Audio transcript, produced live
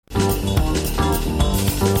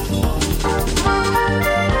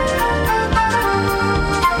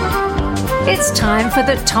It's time for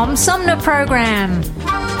the Tom Sumner Program.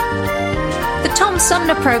 The Tom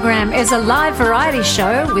Sumner Program is a live variety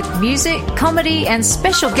show with music, comedy, and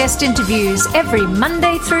special guest interviews every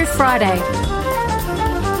Monday through Friday.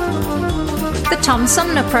 The Tom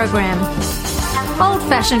Sumner Program.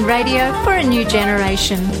 Old-fashioned radio for a new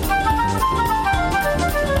generation.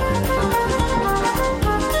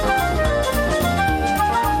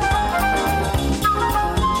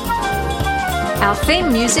 Our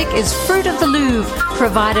theme music is Fruit of the Louvre,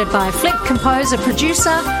 provided by flick composer-producer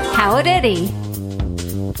Howard Eddy.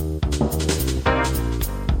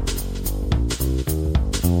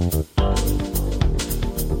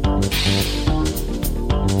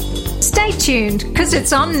 Stay tuned, because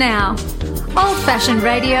it's on now. Old-fashioned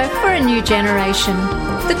radio for a new generation.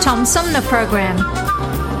 The Tom Sumner Program.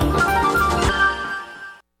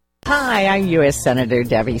 Hi, I'm U.S. Senator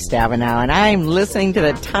Debbie Stabenow, and I'm listening to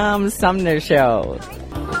the Tom Sumner Show.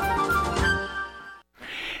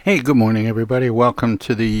 Hey, good morning, everybody. Welcome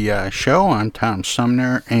to the show. I'm Tom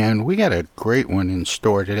Sumner, and we got a great one in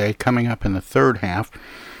store today. Coming up in the third half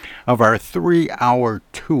of our 3-hour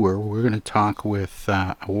tour, we're going to talk with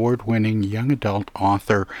award-winning young adult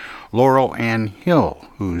author Laurel Ann Hill,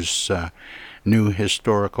 whose new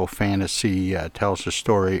historical fantasy tells the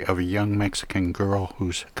story of a young Mexican girl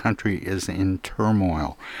whose country is in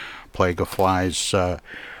turmoil. Plague of Flies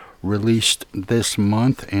released this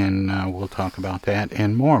month, and we'll talk about that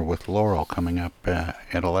and more with Laurel coming up at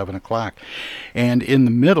 11 o'clock. And in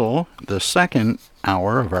the middle, the second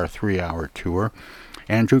hour of our 3-hour tour,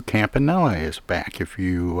 Andrew Campanella is back. If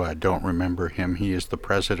you don't remember him, he is the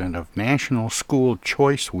president of National School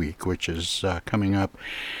Choice Week, which is coming up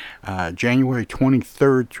January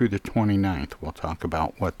 23rd through the 29th. We'll talk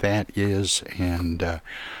about what that is and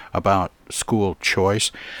about school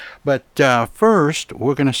choice. But first,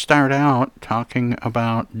 we're going to start out talking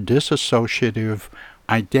about dissociative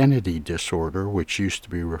identity disorder, which used to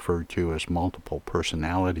be referred to as multiple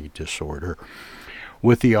personality disorder,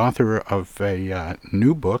 with the author of a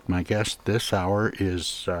new book. My guest this hour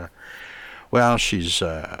is, she's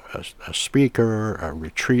a speaker, a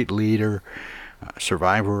retreat leader, a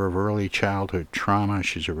survivor of early childhood trauma.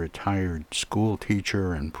 She's a retired school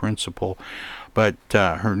teacher and principal. But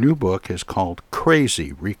her new book is called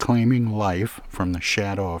Crazy, Reclaiming Life from the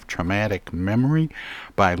Shadow of Traumatic Memory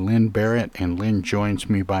by Lyn Barrett. And Lyn joins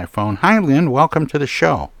me by phone. Hi, Lyn. Welcome to the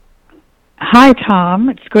show. Hi, Tom.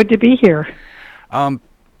 It's good to be here.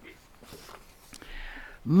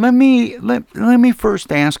 Let me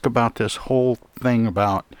first ask about this whole thing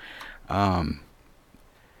about,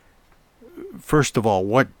 first of all,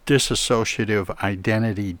 what dissociative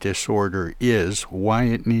identity disorder is, why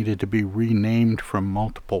it needed to be renamed from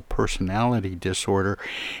multiple personality disorder,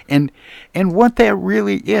 and what that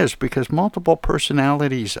really is, because multiple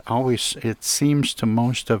personalities always, it seems to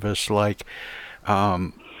most of us like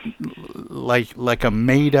a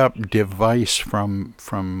made-up device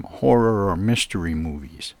from horror or mystery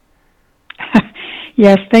movies.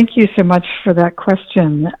 Yes, thank you so much for that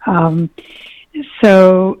question.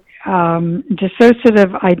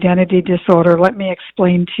 Dissociative identity disorder, let me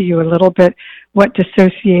explain to you a little bit what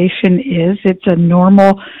dissociation is. It's a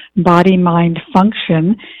normal body-mind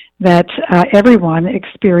function that everyone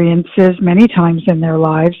experiences many times in their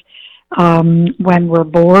lives when we're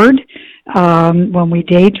bored, when we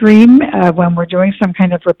daydream, when we're doing some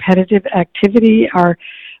kind of repetitive activity. Our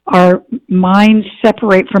minds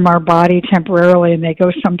separate from our body temporarily and they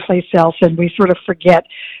go someplace else, and we sort of forget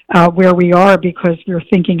where we are because we're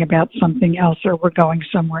thinking about something else or we're going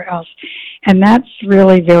somewhere else. And that's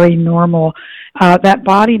really very normal. That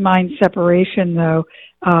body-mind separation, though,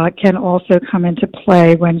 can also come into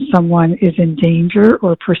play when someone is in danger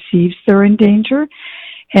or perceives they're in danger.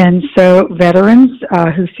 And so veterans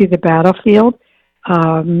who see the battlefield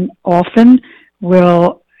often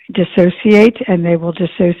will dissociate, and they will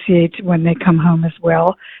dissociate when they come home as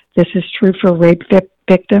well. This is true for rape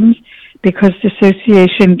victims, because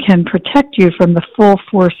dissociation can protect you from the full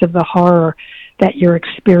force of the horror that you're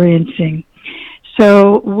experiencing.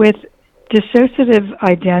 So with dissociative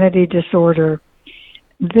identity disorder,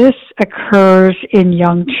 this occurs in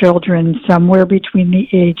young children somewhere between the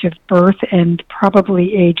age of birth and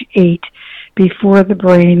probably age 8, before the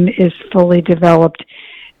brain is fully developed.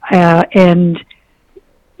 And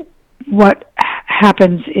what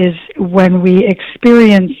happens is when we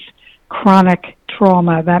experience chronic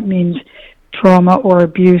trauma, that means trauma or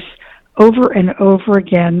abuse, over and over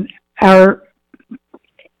again, our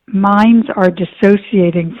minds are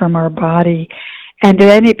dissociating from our body, and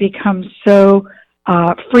then it becomes so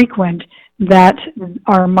frequent that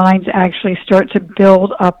our minds actually start to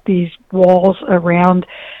build up these walls around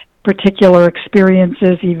particular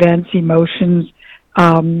experiences, events, emotions,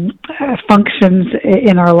 functions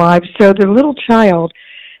in our lives. So the little child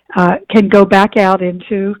can go back out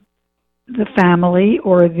into the family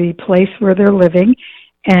or the place where they're living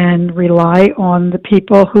and rely on the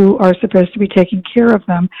people who are supposed to be taking care of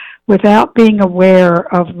them without being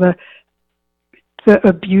aware of the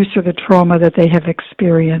abuse or the trauma that they have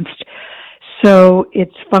experienced. So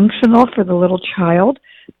it's functional for the little child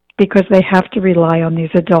because they have to rely on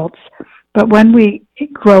these adults. But when we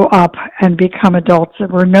grow up and become adults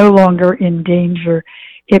and we're no longer in danger,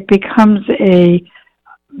 it becomes a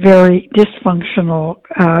very dysfunctional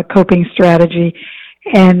coping strategy.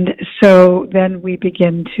 And so then we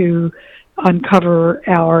begin to uncover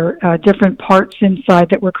our different parts inside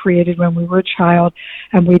that were created when we were a child,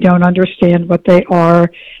 and we don't understand what they are,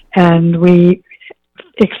 and we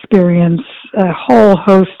experience a whole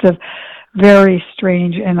host of very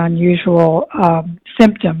strange and unusual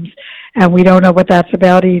symptoms, and we don't know what that's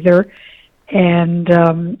about either. And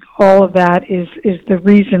all of that is the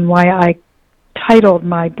reason why I titled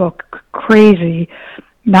my book Crazy,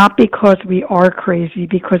 not because we are crazy,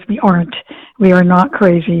 because we aren't. We are not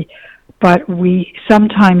crazy, but we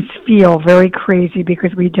sometimes feel very crazy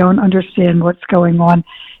because we don't understand what's going on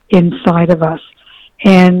inside of us.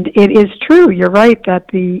 And it is true, you're right, that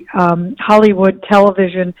the Hollywood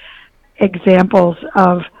television examples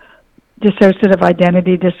of dissociative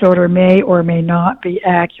identity disorder may or may not be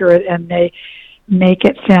accurate, and they make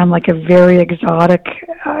it sound like a very exotic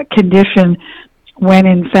condition, when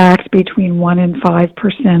in fact between 1% and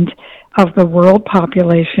 5% of the world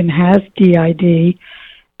population has DID,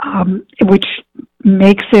 which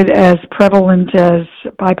makes it as prevalent as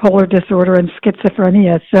bipolar disorder and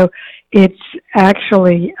schizophrenia. So it's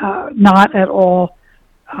actually not at all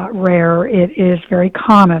rare. It is very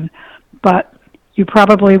common, but you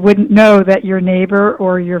probably wouldn't know that your neighbor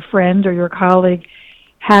or your friend or your colleague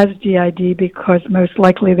has DID because most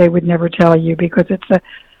likely they would never tell you, because it's a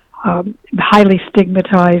highly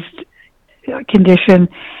stigmatized condition,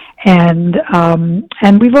 and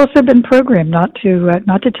we've also been programmed not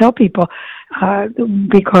to tell people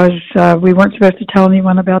because we weren't supposed to tell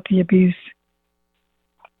anyone about the abuse.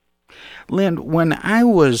 Lyn, when I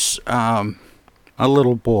was a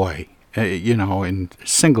little boy, in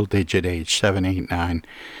single-digit age, 7, 8, 9,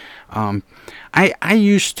 I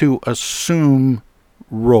used to assume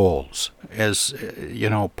roles as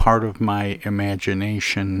part of my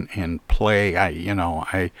imagination and play.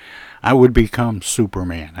 I would become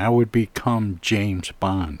Superman. I would become James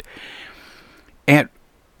Bond. And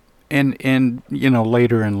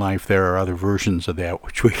later in life there are other versions of that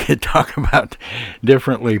which we could talk about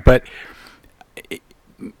differently. But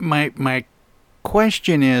my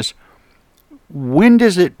question is, when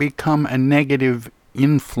does it become a negative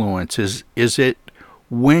influence? Is it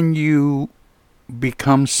when you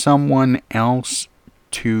become someone else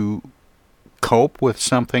to cope with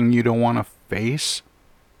something you don't want to face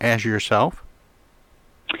as yourself?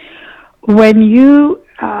 When you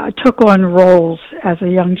took on roles as a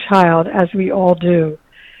young child, as we all do,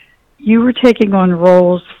 you were taking on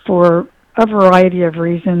roles for a variety of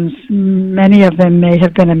reasons. Many of them may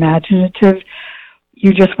have been imaginative.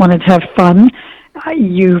 You just wanted to have fun.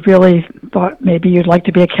 You really thought maybe you'd like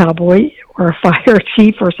to be a cowboy or a fire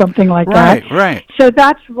chief or something like that. Right. So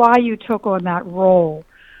that's why you took on that role.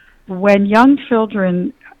 When young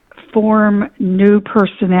children form new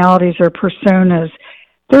personalities or personas,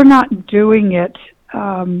 they're not doing it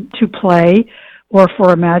to play or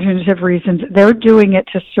for imaginative reasons. They're doing it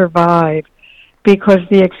to survive, because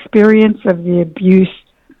the experience of the abuse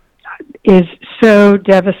is so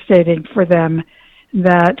devastating for them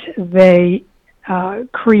that they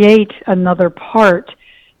create another part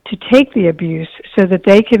to take the abuse so that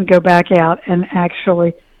they can go back out and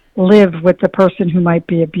actually live with the person who might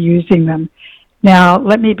be abusing them. Now,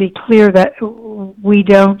 let me be clear that we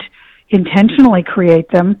don't intentionally create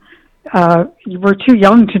them. We're too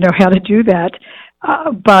young to know how to do that,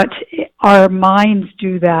 but our minds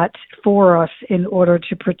do that for us in order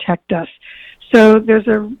to protect us. So there's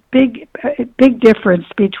a big difference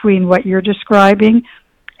between what you're describing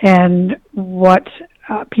and what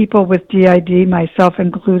people with DID, myself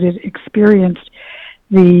included, experienced.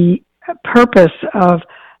 The purpose of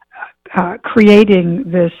creating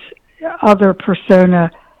this other persona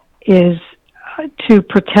is to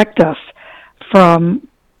protect us from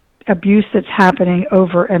abuse that's happening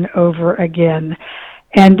over and over again.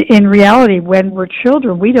 And in reality, when we're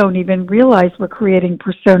children, we don't even realize we're creating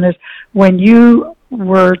personas. When you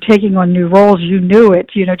were taking on new roles, you knew it.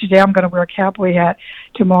 Today I'm going to wear a cowboy hat.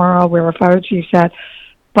 Tomorrow I'll wear a fire chief's hat.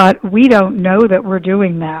 but we don't know that we're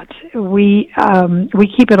doing that. We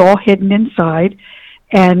keep it all hidden inside,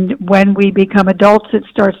 and when we become adults, it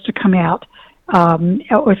starts to come out,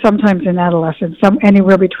 or sometimes in adolescence,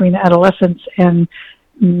 anywhere between adolescence and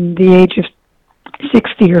the age of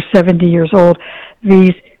 60 or 70 years old.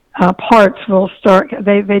 These parts will start,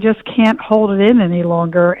 they just can't hold it in any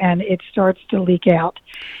longer, and it starts to leak out.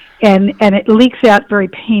 And it leaks out very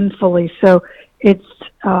painfully, so it's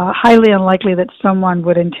highly unlikely that someone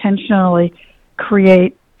would intentionally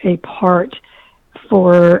create a part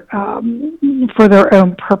for their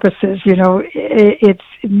own purposes. You know, it's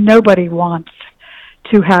nobody wants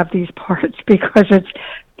to have these parts because it's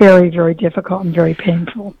very, very difficult and very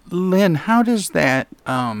painful. Lyn, how does that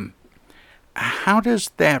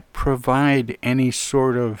provide any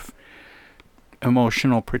sort of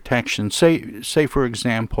emotional protection? Say for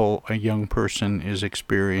example, a young person is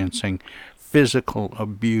experiencing physical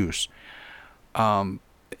abuse.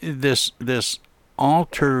 This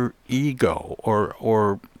alter ego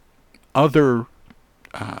or other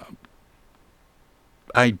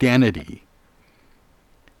identity,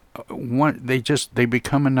 they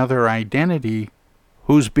become another identity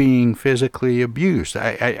who's being physically abused.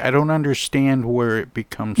 I don't understand where it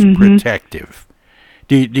becomes protective.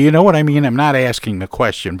 Do you know what I mean? I'm not asking the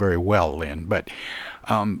question very well, Lyn, but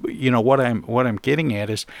what I'm getting at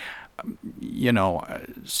is,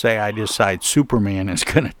 say I decide Superman is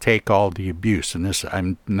going to take all the abuse, and this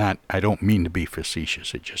I don't mean to be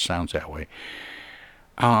facetious. It just sounds that way.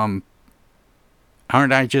 Aren't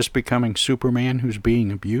I just becoming Superman who's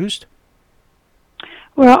being abused?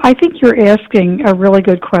 Well, I think you're asking a really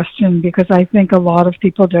good question, because I think a lot of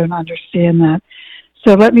people don't understand that.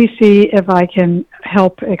 So let me see if I can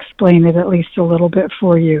help explain it at least a little bit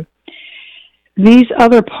for you. These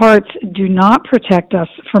other parts do not protect us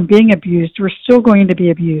from being abused. We're still going to be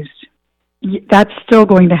abused. That's still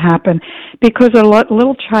going to happen, because a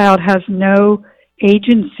little child has no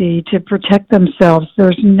agency to protect themselves.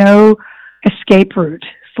 There's no escape route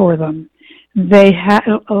for them.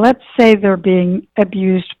 Let's say they're being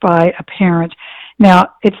abused by a parent.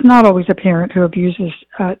 Now, it's not always a parent who abuses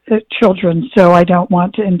children, so I don't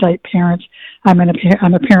want to indict parents. I'm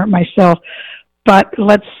a parent myself. But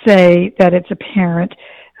let's say that it's a parent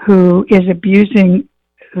who is abusing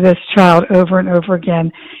this child over and over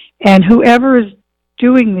again, and whoever is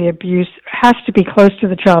doing the abuse has to be close to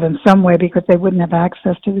the child in some way, because they wouldn't have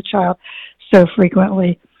access to the child so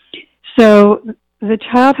frequently. So the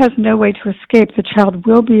child has no way to escape. The child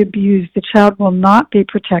will be abused. The child will not be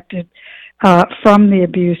protected from the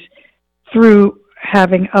abuse through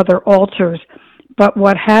having other alters. But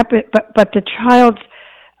what happened? But the child's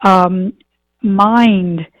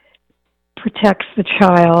mind protects the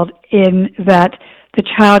child, in that the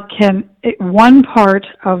child one part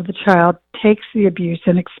of the child takes the abuse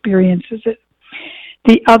and experiences it.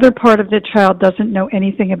 The other part of the child doesn't know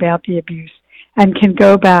anything about the abuse and can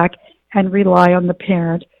go back and rely on the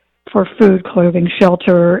parent for food, clothing,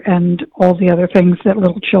 shelter, and all the other things that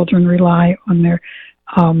little children rely on their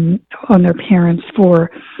parents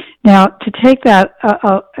for. Now, to take that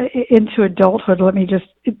into adulthood, let me just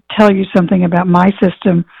tell you something about my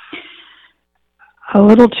system. A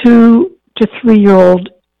little 2 to 3 year old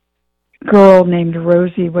girl named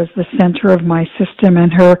Rosie was the center of my system,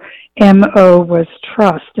 and her MO was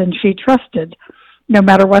trust, and she trusted no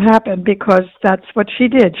matter what happened, because that's what she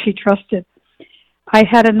did. She trusted. I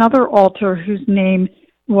had another alter whose name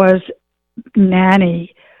was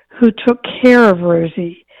Nanny, who took care of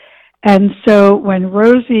Rosie. And so when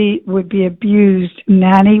Rosie would be abused,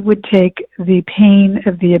 Nanny would take the pain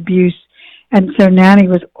of the abuse. And so Nanny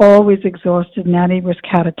was always exhausted. Nanny was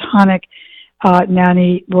catatonic.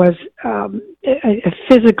 Nanny was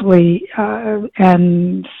physically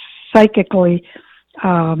and psychically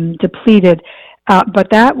depleted. But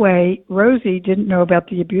that way, Rosie didn't know about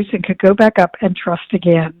the abuse and could go back up and trust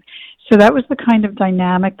again. So that was the kind of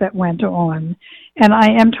dynamic that went on. And I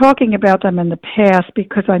am talking about them in the past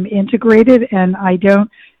because I'm integrated, and I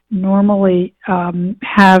don't normally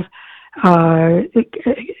have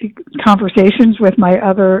conversations with my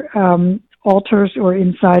other alters or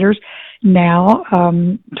insiders now,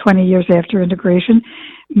 20 years after integration.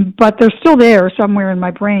 But they're still there somewhere in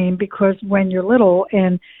my brain, because when you're little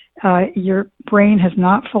and your brain has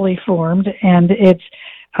not fully formed and it's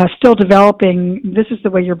still developing, this is the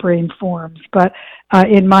way your brain forms. But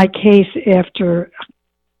in my case, after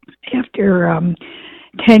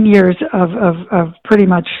 10 years of pretty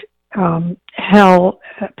much hell,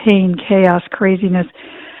 pain, chaos, craziness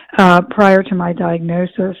prior to my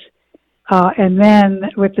diagnosis, and then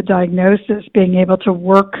with the diagnosis, being able to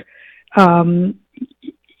work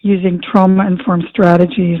using trauma-informed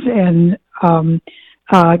strategies and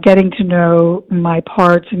getting to know my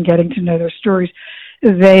parts and getting to know their stories,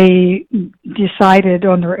 they decided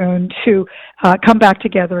on their own to come back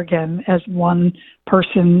together again as one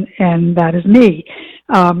person, and that is me.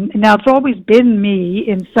 Now, it's always been me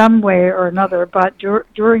in some way or another, but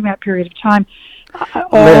during that period of time,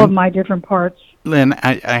 all of my different parts. Lyn,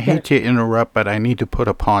 I hate to interrupt, but I need to put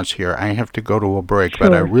a pause here. I have to go to a break, Sure.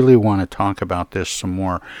 but I really want to talk about this some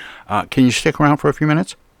more. Can you stick around for a few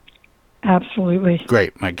minutes? Absolutely.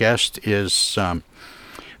 Great. My guest is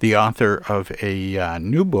the author of a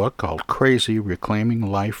new book called Crazy, Reclaiming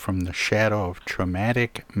Life from the Shadow of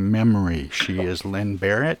Traumatic Memory. She is Lyn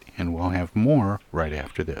Barrett, and we'll have more right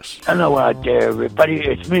after this. Hello out there, everybody.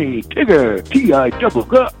 It's me, Tigger.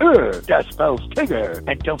 T-I-G-G-R. That spells Tigger.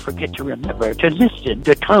 And don't forget to remember to listen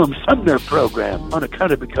to Tom Sumner program on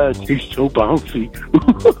account of because he's so bouncy.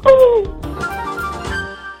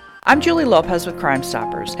 I'm Julie Lopez with Crime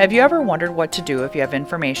Stoppers. Have you ever wondered what to do if you have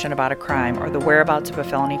information about a crime or the whereabouts of a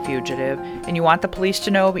felony fugitive and you want the police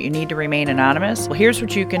to know but you need to remain anonymous? Well, here's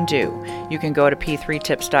what you can do. You can go to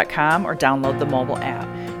p3tips.com or download the mobile app.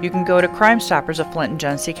 You can go to Crime Stoppers of Flint and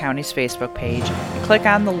Genesee County's Facebook page and click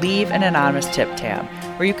on the Leave an Anonymous Tip tab,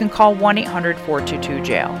 or you can call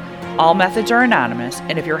 1-800-422-JAIL. All methods are anonymous,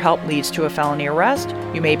 and if your help leads to a felony arrest,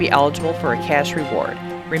 you may be eligible for a cash reward.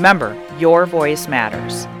 Remember, your voice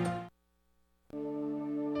matters.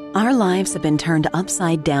 Our lives have been turned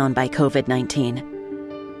upside down by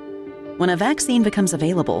COVID-19. When a vaccine becomes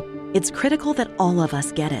available, it's critical that all of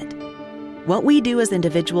us get it. What we do as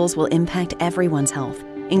individuals will impact everyone's health,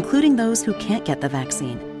 including those who can't get the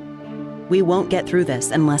vaccine. We won't get through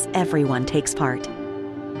this unless everyone takes part.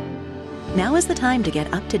 Now is the time to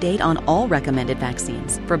get up to date on all recommended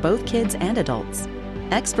vaccines for both kids and adults.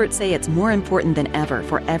 Experts say it's more important than ever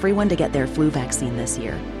for everyone to get their flu vaccine this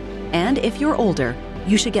year. And if you're older,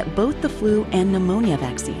 you should get both the flu and pneumonia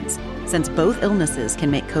vaccines, since both illnesses can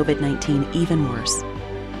make COVID-19 even worse.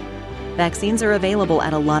 Vaccines are available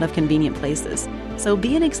at a lot of convenient places, so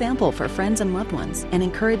be an example for friends and loved ones and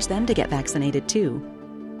encourage them to get vaccinated too.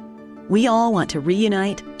 We all want to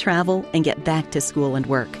reunite, travel, and get back to school and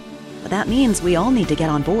work, but that means we all need to get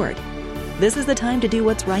on board. This is the time to do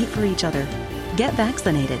what's right for each other. Get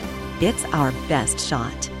vaccinated. It's our best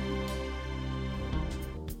shot.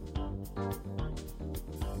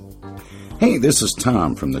 Hey, this is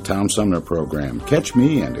Tom from the Tom Sumner Program. Catch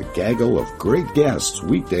me and a gaggle of great guests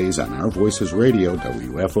weekdays on Our Voices Radio,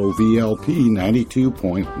 WFOVLP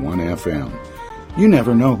 92.1 FM. You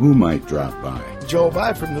never know who might drop by. Joe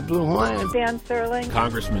By from the Blue Hawaiian. Dan Sterling.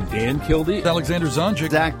 Congressman Dan Kildee. Alexander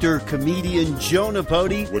Zonjic. Actor, comedian Joe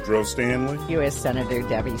Napodi. Woodrow Stanley. U.S. Senator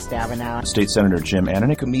Debbie Stabenow. State Senator Jim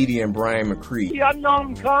Ananich. Comedian Brian McCree. The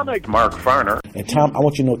unknown comic. Mark Farner. And Tom, I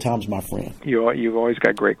want you to know Tom's my friend. You've always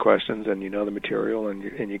got great questions, and you know the material, and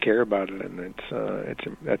you care about it, and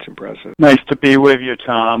that's impressive. Nice to be with you,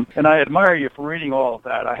 Tom. And I admire you for reading all of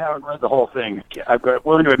that. I haven't read the whole thing. I've got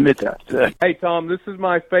willing to admit that. Hey, Tom, this is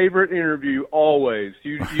my favorite interview always.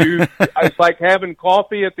 It's like having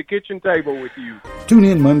coffee at the kitchen table with you. Tune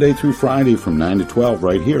in Monday through Friday from 9 to 12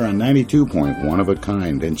 right here on 92.1 of a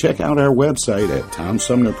kind, and check out our website at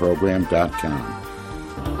TomSumnerProgram.com.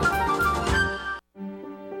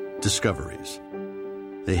 Discoveries.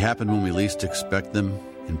 They happen when we least expect them,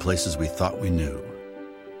 in places we thought we knew.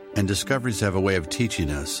 And discoveries have a way of teaching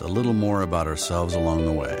us a little more about ourselves along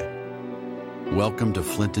the way. Welcome to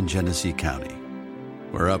Flint and Genesee County,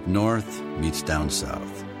 where up north meets down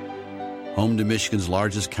south. Home to Michigan's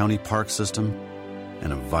largest county park system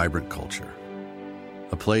and a vibrant culture.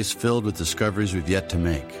 A place filled with discoveries we've yet to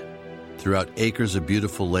make, throughout acres of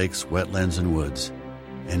beautiful lakes, wetlands, and woods,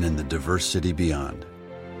 and in the diverse city beyond.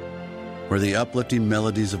 Where the uplifting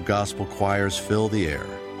melodies of gospel choirs fill the air,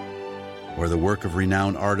 where the work of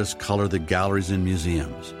renowned artists color the galleries and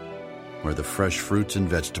museums, where the fresh fruits and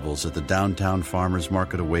vegetables at the downtown farmers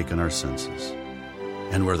market awaken our senses,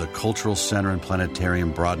 and where the cultural center and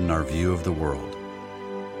planetarium broaden our view of the world.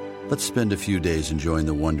 Let's spend a few days enjoying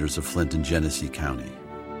the wonders of Flint and Genesee County,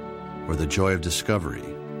 where the joy of discovery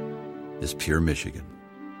is pure Michigan.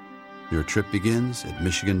 Your trip begins at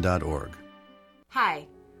michigan.org. Hi,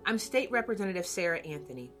 I'm State Representative Sarah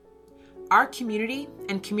Anthony. Our community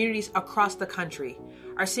and communities across the country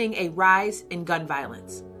are seeing a rise in gun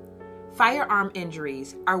violence. Firearm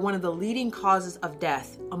injuries are one of the leading causes of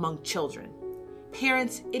death among children.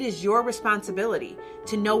 Parents, it is your responsibility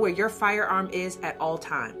to know where your firearm is at all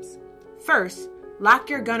times. First, lock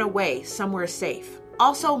your gun away somewhere safe.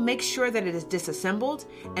 Also, make sure that it is disassembled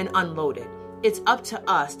and unloaded. It's up to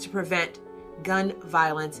us to prevent gun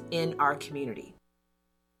violence in our community.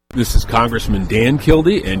 This is Congressman Dan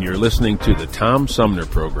Kildee, and you're listening to the Tom Sumner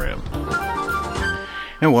Program.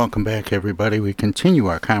 And welcome back, everybody. We continue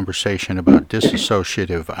our conversation about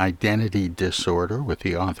dissociative identity disorder with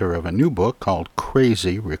the author of a new book called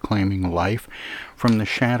Crazy, Reclaiming Life from the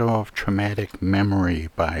Shadow of Traumatic Memory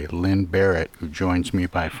by Lyn Barrett, who joins me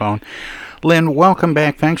by phone. Lyn, welcome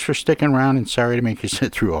back. Thanks for sticking around, and sorry to make you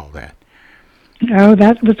sit through all that. Oh,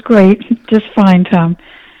 that was great. Just fine, Tom.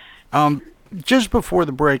 Just before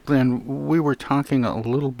the break, Lyn, we were talking a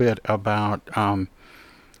little bit about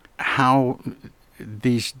how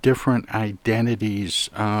these different identities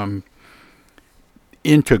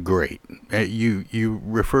integrate. You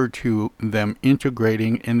referred to them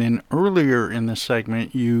integrating, and then earlier in the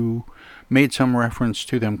segment you made some reference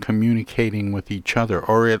to them communicating with each other,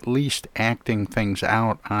 or at least acting things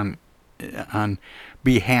out on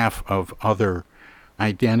behalf of other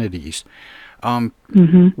identities.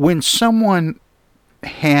 When someone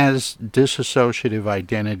has dissociative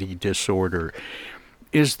identity disorder,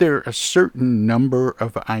 is there a certain number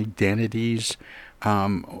of identities,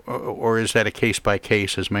 or is that a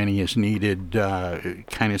case-by-case, as many as needed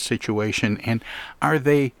kind of situation? And are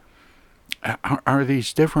these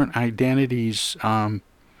different identities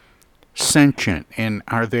sentient, and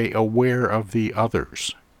are they aware of the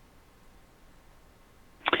others?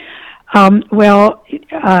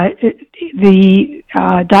 The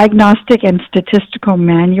Diagnostic and Statistical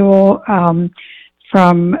Manual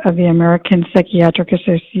from the American Psychiatric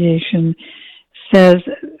Association says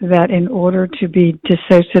that in order to be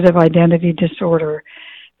dissociative identity disorder,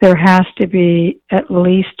 there has to be at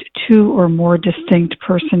least 2 or more distinct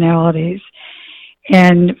personalities.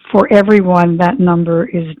 And for everyone, that number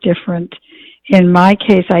is different. In my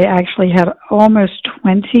case, I actually had almost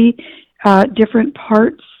 20 different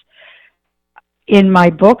parts. In my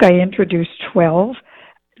book, I introduced 12.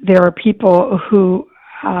 There are people who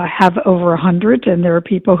have over 100, and there are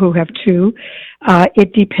people who have 2.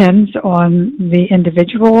 It depends on the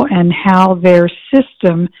individual and how their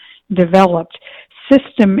system developed.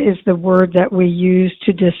 System is the word that we use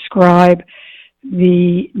to describe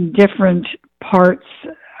the different parts,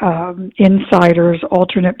 insiders,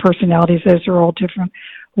 alternate personalities. Those are all different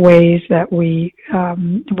ways that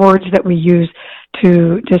words that we use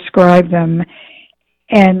to describe them.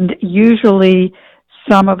 And usually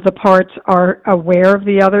some of the parts are aware of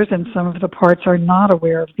the others and some of the parts are not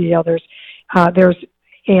aware of the others. There's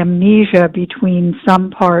amnesia between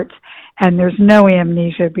some parts and there's no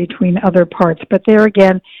amnesia between other parts. But there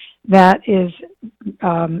again, that is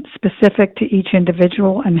specific to each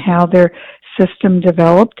individual and how their system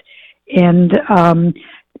developed. And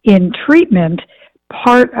in treatment,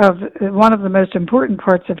 one of the most important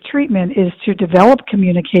parts of treatment is to develop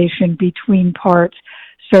communication between parts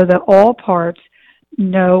so that all parts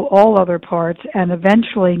know all other parts and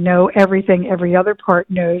eventually know everything every other part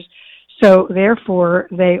knows. So therefore,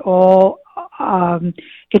 they all,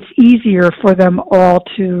 it's easier for them all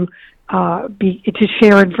to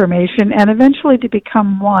share information and eventually to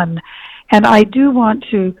become one. And I do want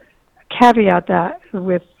to caveat that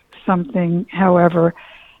with something, however.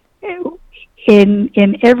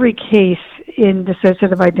 In every case in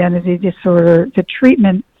dissociative identity disorder, the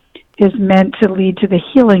treatment is meant to lead to the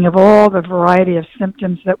healing of all the variety of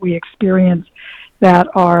symptoms that we experience that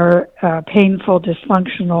are painful,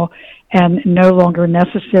 dysfunctional, and no longer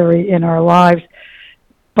necessary in our lives.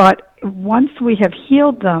 But once we have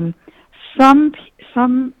healed them, some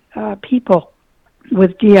people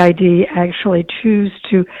with DID actually choose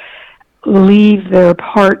to leave their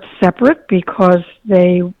parts separate because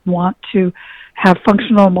they want to have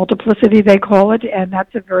functional multiplicity, they call it, and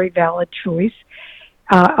that's a very valid choice.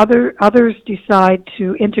 Others decide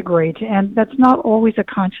to integrate, and that's not always a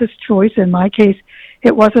conscious choice. In my case,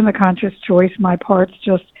 it wasn't a conscious choice. My parts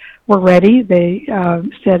just were ready. They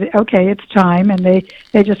said, okay, it's time, and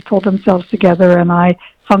they just pulled themselves together, and I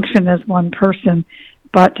function as one person.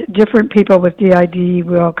 But different people with DID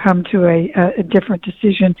will come to a different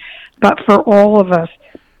decision. But for all of us,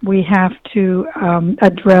 we have to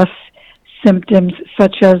address symptoms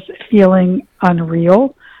such as feeling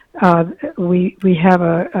unreal. We have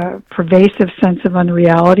a pervasive sense of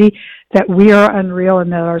unreality, that we are unreal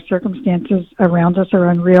and that our circumstances around us are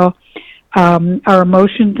unreal. Our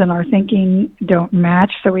emotions and our thinking don't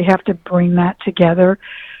match, so we have to bring that together.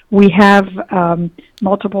 We have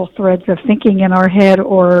multiple threads of thinking in our head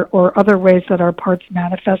or other ways that our parts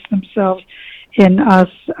manifest themselves in us.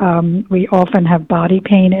 We often have body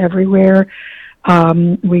pain everywhere.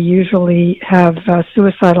 We usually have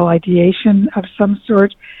suicidal ideation of some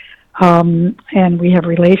sort. And we have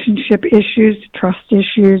relationship issues, trust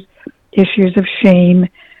issues, issues of shame.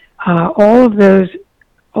 All of those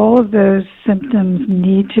all of those symptoms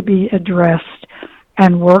need to be addressed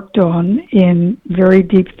and worked on in very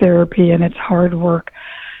deep therapy, and it's hard work.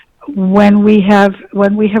 When we have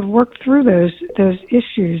worked through those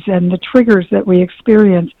issues and the triggers that we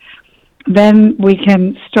experience, then we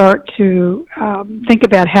can start to think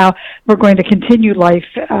about how we're going to continue life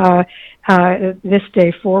this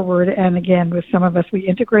day forward. And again, with some of us, we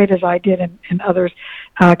integrate, as I did, and others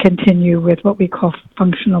continue with what we call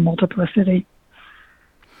functional multiplicity.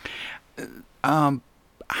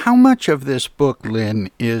 How much of this book,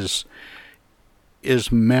 Lyn, is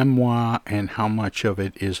memoir, and how much of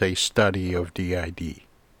it is a study of DID?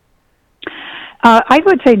 I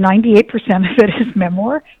would say 98% of it is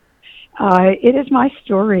memoir. It is my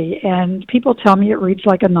story, and people tell me it reads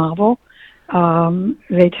like a novel.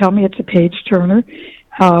 They tell me it's a page turner.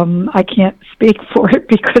 I can't speak for it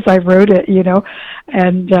because I wrote it,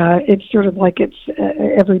 and it's sort of like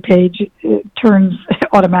every page turns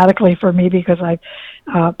automatically for me because I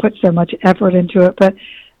put so much effort into it. But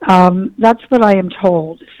that's what I am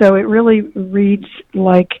told. So it really reads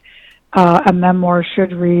like a memoir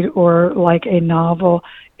should read, or like a novel.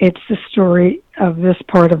 It's the story of this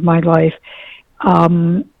part of my life.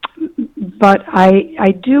 But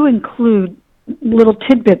I do include little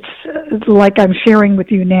tidbits like I'm sharing with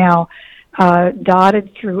you now,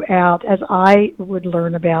 dotted throughout as I would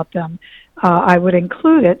learn about them. I would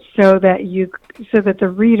include it so that the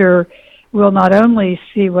reader will not only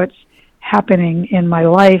see what's happening in my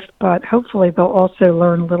life, but hopefully they'll also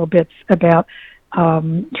learn little bits about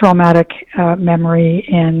traumatic memory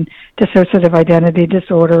and dissociative identity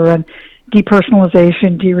disorder and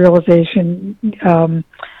depersonalization, derealization.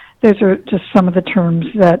 Those are just some of the terms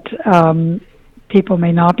that people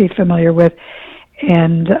may not be familiar with,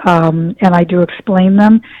 and I do explain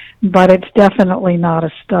them, but it's definitely not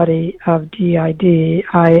a study of DID.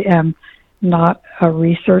 I am not a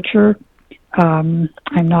researcher. I'm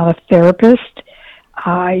not a therapist.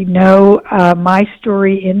 I know my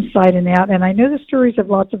story inside and out, and I know the stories of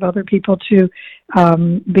lots of other people too,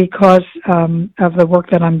 because of the work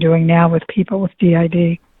that I'm doing now with people with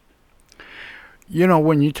DID.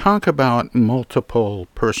 When you talk about multiple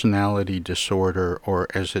personality disorder, or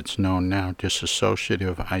as it's known now,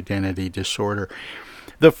 dissociative identity disorder,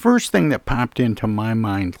 the first thing that popped into my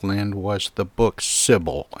mind, Lyn, was the book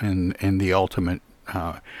Sybil and the ultimate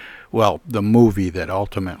the movie that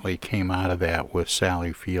ultimately came out of that with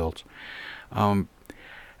Sally Fields. Are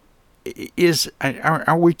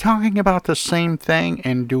we talking about the same thing,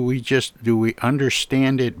 and do we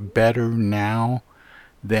understand it better now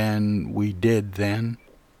than we did then?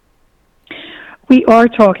 We are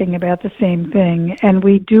talking about the same thing, and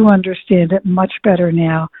we do understand it much better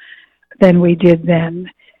now than we did then.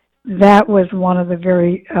 That was one of the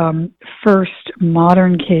very first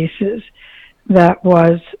modern cases that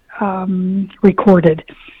was recorded.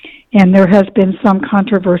 And there has been some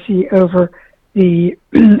controversy over the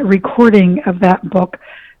recording of that book,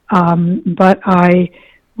 but I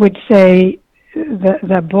would say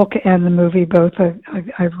the book and the movie, both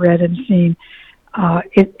I've read and seen,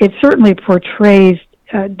 it certainly portrays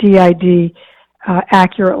DID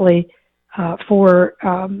accurately for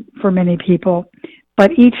many people.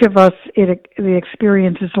 But each of us, the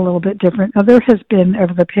experience is a little bit different. Now, there has been,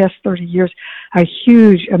 over the past 30 years, a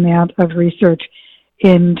huge amount of research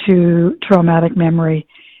into traumatic memory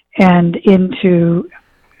and into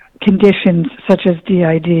conditions such as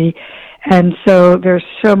DID. And so there's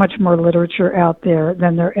so much more literature out there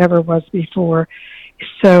than there ever was before.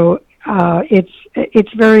 So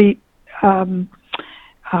it's very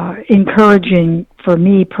encouraging for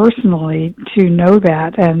me personally to know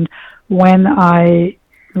that. And when I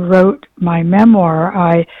wrote my memoir,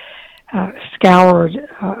 I scoured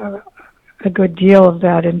a good deal of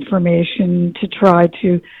that information to try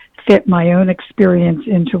to fit my own experience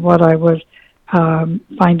into what I was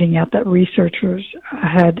finding out that researchers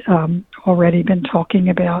had already been talking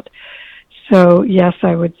about. So yes,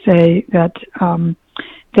 I would say that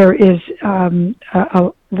there is,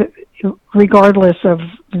 regardless of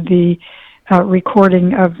the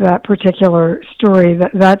recording of that particular story,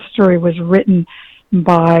 that story was written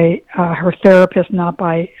by her therapist, not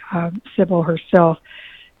by Sybil herself.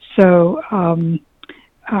 So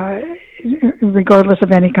regardless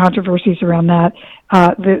of any controversies around that,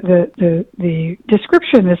 the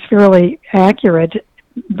description is fairly accurate.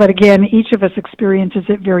 But again, each of us experiences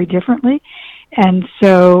it very differently. And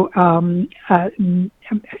so I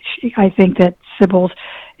think that Sybil's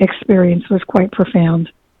experience was quite profound.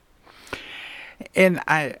 And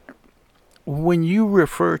when you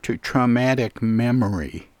refer to traumatic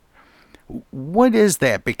memory, what is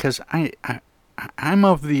that? Because I'm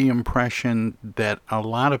of the impression that a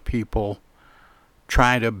lot of people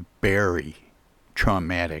try to bury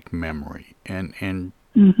traumatic memory and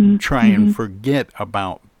try and forget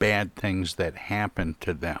about bad things that happened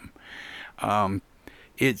to them.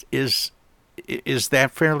 Is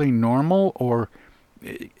that fairly normal, or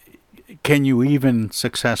can you even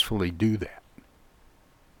successfully do that?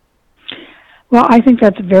 Well, I think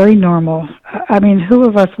that's very normal. I mean, who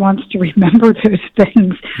of us wants to remember those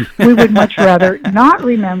things? We would much rather not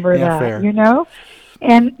remember that, fair. you know?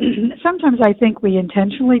 And sometimes I think we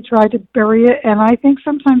intentionally try to bury it, and I think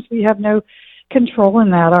sometimes we have no control in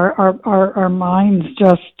that. Our minds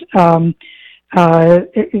just, well,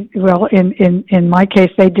 in my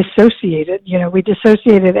case, they dissociated. You know, we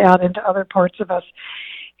dissociated out into other parts of us.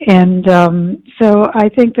 And so I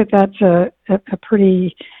think that that's a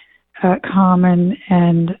pretty common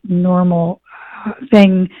and normal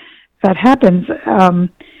thing that happens.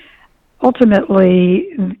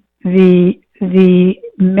 Ultimately, the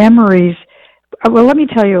memories. Well, let me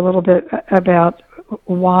tell you a little bit about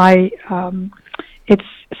why it's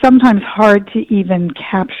sometimes hard to even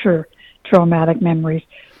capture traumatic memories.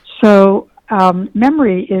 So,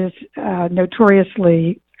 memory is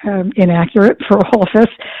notoriously inaccurate for all of us.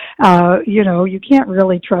 You know, you can't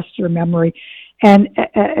really trust your memory. And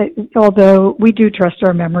although we do trust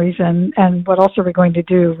our memories, and what else are we going to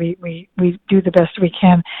do? We do the best we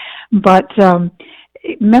can. But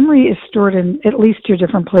memory is stored in at least two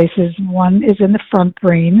different places. One is in the front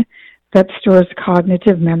brain that stores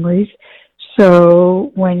cognitive memories.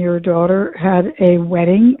 So when your daughter had a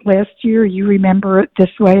wedding last year, you remember it this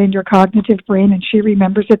way in your cognitive brain, and she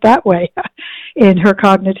remembers it that way in her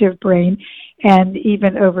cognitive brain. And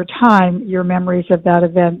even over time, your memories of that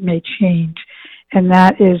event may change. And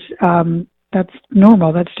that is, that's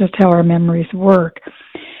normal. That's just how our memories work.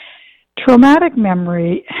 Traumatic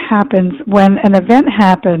memory happens when an event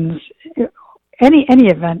happens, any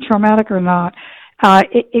event, traumatic or not.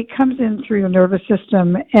 It comes in through your nervous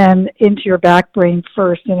system and into your back brain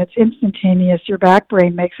first, and it's instantaneous. Your back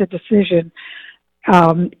brain makes a decision.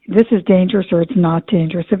 This is dangerous or it's not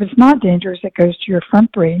dangerous. If it's not dangerous, it goes to your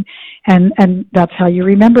front brain, and that's how you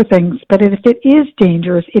remember things. But if it is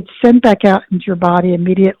dangerous, it's sent back out into your body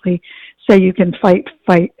immediately so you can fight,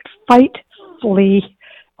 flee,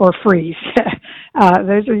 or freeze.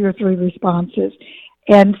 Those are your three responses.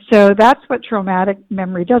 And so that's what traumatic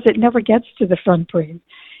memory does. It never gets to the front brain.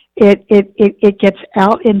 It gets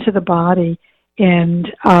out into the body, and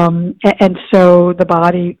so the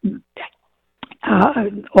body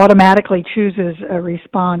automatically chooses a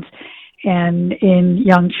response. And in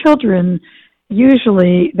young children,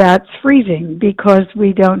 usually that's freezing because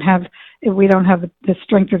we don't have the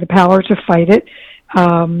strength or the power to fight it,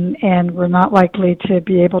 and we're not likely to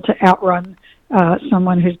be able to outrun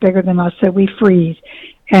someone who's bigger than us, so we freeze,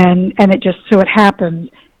 and it just so it happens,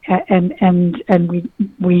 and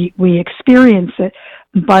we experience it,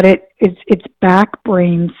 but it's back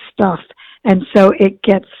brain stuff, and so it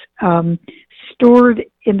gets stored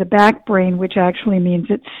in the back brain, which actually means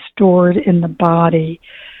it's stored in the body.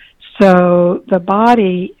 So the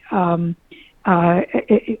body,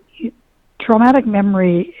 traumatic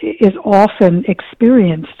memory is often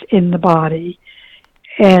experienced in the body.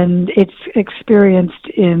 And it's experienced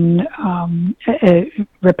in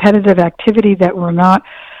repetitive activity that we're not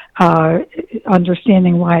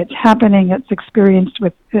understanding why it's happening. It's experienced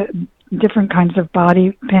with different kinds of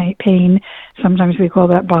body pain. Sometimes we call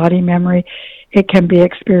that body memory. It can be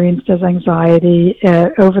experienced as anxiety,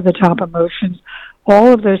 over-the-top emotions,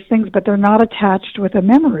 all of those things, but they're not attached with a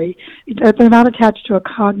memory. They're not attached to a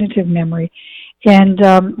cognitive memory. And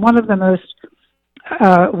one of the most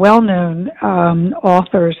well-known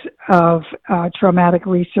authors of traumatic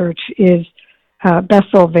research is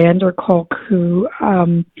Bessel van der Kolk, who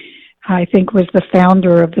I think was the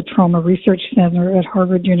founder of the Trauma Research Center at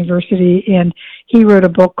Harvard University, and he wrote a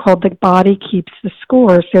book called The Body Keeps the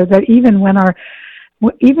Score, so that even when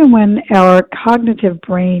our cognitive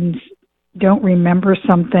brains don't remember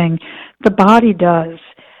something, the body does,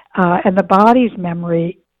 and the body's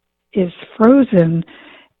memory is frozen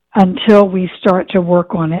until we start to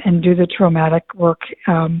work on it and do the traumatic work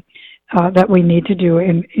that we need to do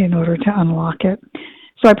in order to unlock it.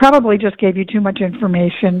 So I probably just gave you too much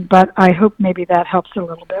information, but I hope maybe that helps a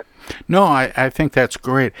little bit. No, I think that's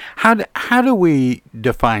great. How do we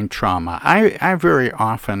define trauma? I very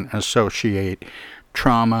often associate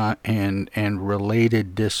trauma and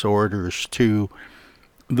related disorders to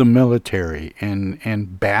the military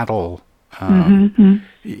and battle,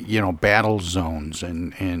 battle zones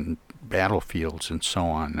and battlefields and so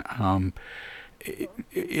on.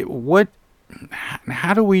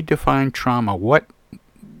 how do we define trauma? What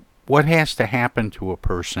has to happen to a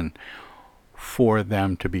person for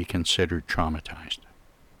them to be considered traumatized?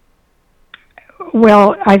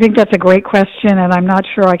 Well, I think that's a great question, and I'm not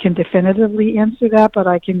sure I can definitively answer that, but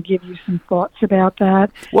I can give you some thoughts about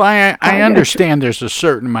that. Well, I understand there's a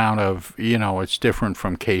certain amount of, it's different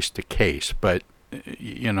from case to case, but,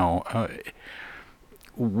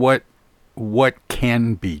 what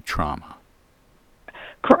can be trauma?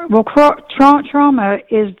 Well, trauma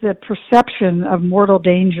is the perception of mortal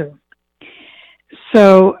danger.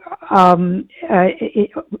 So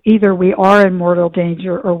either we are in mortal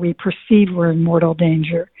danger or we perceive we're in mortal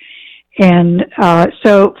danger. And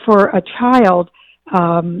so for a child,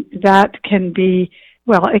 that can be,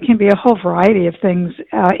 it can be a whole variety of things,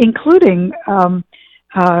 including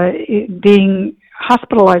being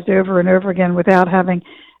hospitalized over and over again without having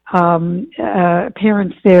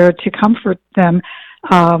parents there to comfort them.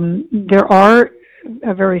 There are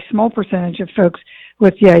a very small percentage of folks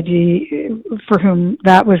with DID for whom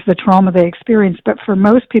that was the trauma they experienced, but for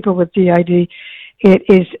most people with DID, it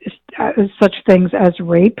is such things as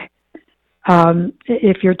rape.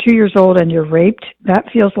 If you're 2 years old and you're raped, that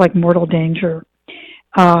feels like mortal danger.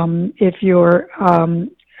 If you're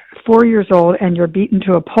 4 years old and you're beaten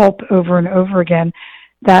to a pulp over and over again,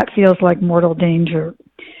 that feels like mortal danger.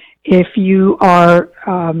 If you are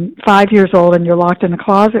 5 years old and you're locked in a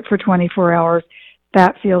closet for 24 hours,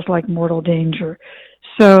 that feels like mortal danger.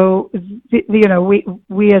 So,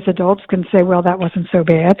 we as adults can say, well, that wasn't so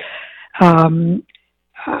bad.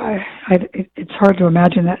 It's hard to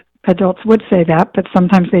imagine that adults would say that, but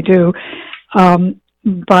sometimes they do.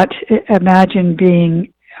 But imagine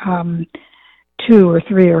being 2 or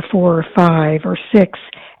 3 or 4 or 5 or 6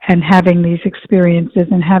 and having these experiences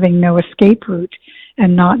and having no escape route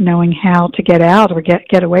and not knowing how to get out or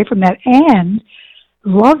get away from that, and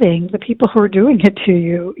loving the people who are doing it to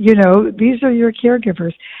you. These are your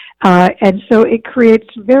caregivers. And so it creates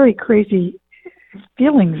very crazy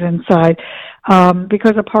feelings inside,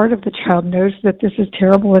 because a part of the child knows that this is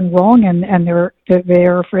terrible and wrong, and they're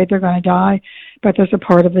afraid they're going to die, but there's a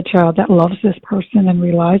part of the child that loves this person and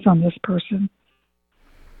relies on this person.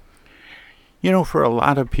 For a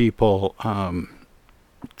lot of people,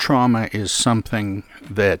 trauma is something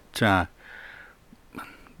that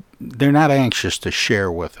they're not anxious to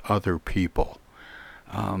share with other people.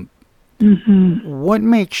 What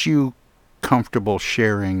makes you comfortable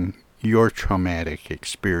sharing your traumatic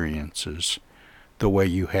experiences the way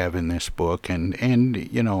you have in this book and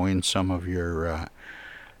in some of your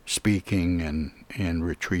speaking and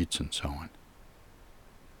retreats and so on?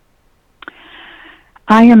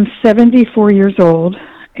 I am 74 years old,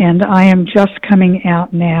 and I am just coming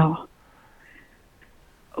out now.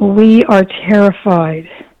 We are terrified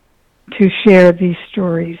to share these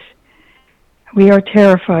stories. We are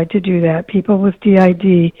terrified to do that. People with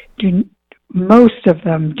DID, most of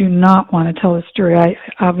them do not want to tell a story.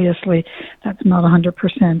 Obviously, that's not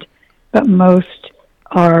 100%, but most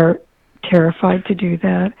are terrified to do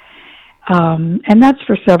that. And that's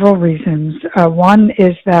for several reasons. One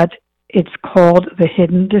is that it's called the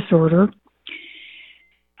hidden disorder,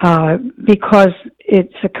 because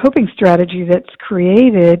it's a coping strategy that's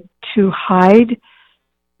created to hide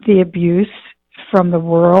the abuse from the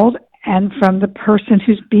world and from the person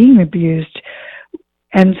who's being abused.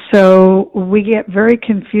 And so we get very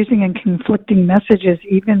confusing and conflicting messages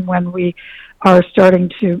even when we are starting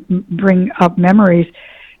to bring up memories.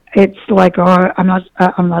 It's like, oh, I'm not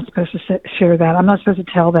supposed to share that. I'm not supposed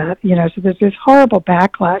to tell that. So there's this horrible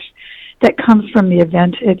backlash that comes from the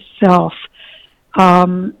event itself.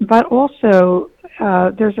 But also,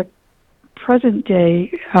 there's a present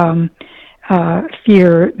day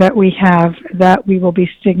fear that we have that we will be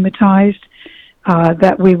stigmatized,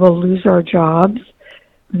 that we will lose our jobs,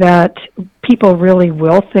 that people really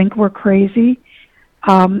will think we're crazy.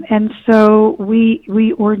 And so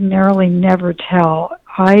we ordinarily never tell.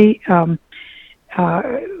 I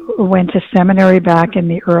went to seminary back in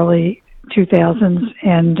the early 2000s,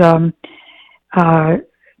 and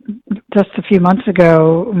just a few months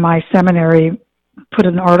ago, my seminary put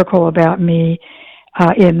an article about me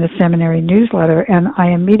in the seminary newsletter, and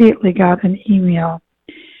I immediately got an email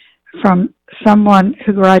from someone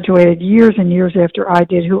who graduated years and years after I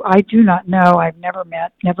did, who I do not know, I've never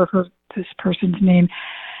met, never heard this person's name.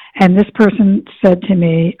 And this person said to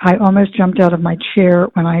me, I almost jumped out of my chair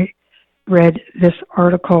when I read this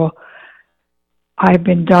article. I've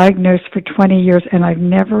been diagnosed for 20 years and I've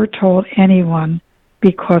never told anyone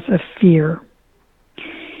because of fear.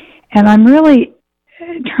 And I'm really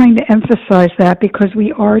trying to emphasize that because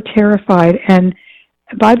we are terrified, and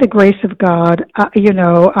by the grace of God,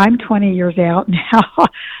 I'm 20 years out now,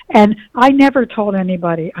 and I never told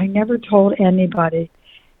anybody.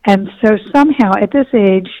 And so somehow at this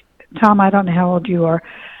age, Tom, I don't know how old you are,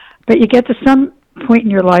 but you get to some point in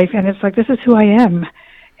your life and it's like, this is who I am.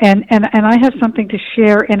 And I have something to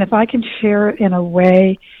share. And if I can share it in a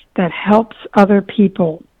way that helps other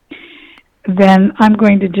people, then I'm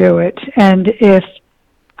going to do it. And if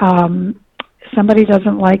somebody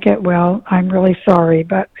doesn't like it, well, I'm really sorry,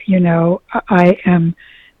 but I'm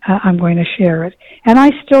going to share it. And I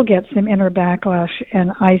still get some inner backlash,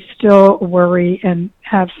 and I still worry and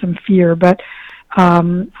have some fear, but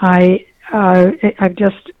I've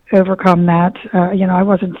just overcome that. I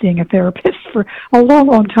wasn't seeing a therapist for a long,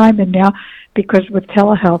 long time, and now, because with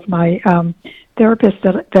telehealth, my therapist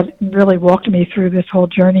that really walked me through this whole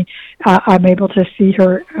journey, I'm able to see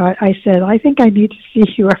her. I said, I think I need to see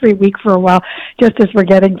you every week for a while, just as we're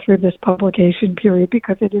getting through this publication period,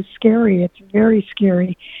 because it is scary. It's very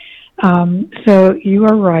scary. So you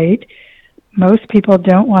are right. Most people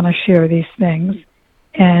don't want to share these things,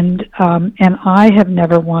 and I have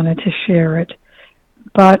never wanted to share it.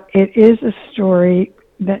 But it is a story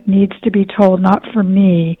that needs to be told, not for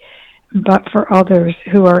me, but for others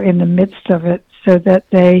who are in the midst of it, so that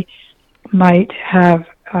they might have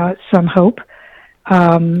some hope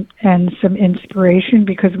and some inspiration,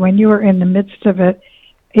 because when you are in the midst of it,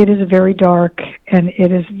 it is very dark, and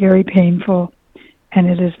it is very painful, and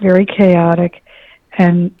it is very chaotic.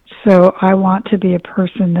 And so I want to be a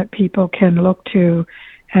person that people can look to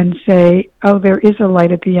and say, oh, there is a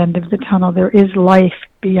light at the end of the tunnel. There is life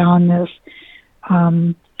beyond this.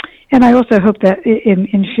 And I also hope that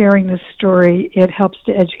in sharing this story, it helps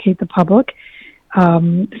to educate the public,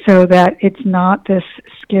 so that it's not this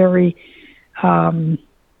scary,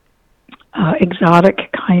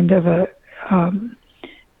 exotic kind of a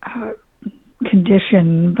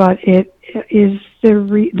condition, but it is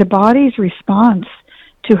the body's response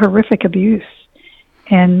to horrific abuse.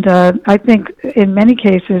 And I think in many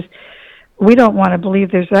cases, we don't want to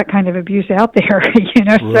believe there's that kind of abuse out there,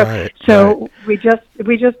 So we just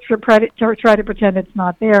try to pretend it's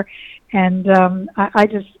not there. And I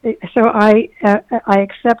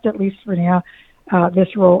accept, at least for now,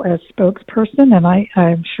 this role as spokesperson, and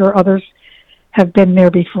I'm sure others have been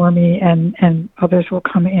there before me, and others will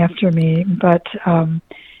come after me. But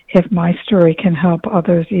if my story can help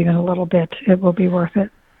others even a little bit, it will be worth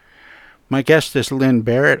it. My guest is Lyn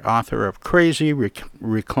Barrett, author of Crazy,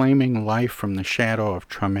 Reclaiming Life from the Shadow of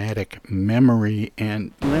Traumatic Memory.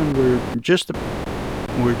 And Lyn, we're just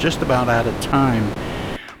about out of time,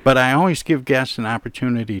 but I always give guests an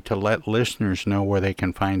opportunity to let listeners know where they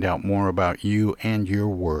can find out more about you and your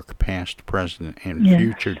work, past, present, and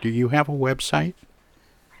future. Do you have a website?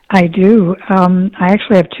 I do. I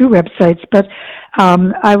actually have two websites, but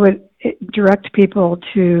I would direct people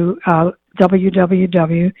to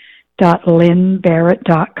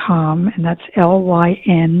www.lynbarrett.com, and that's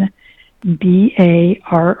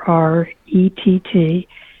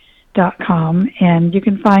LynBarrett.com, and you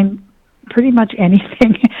can find pretty much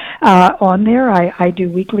anything on there. I do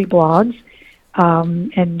weekly blogs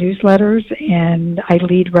and newsletters, and I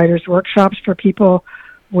lead writers' workshops for people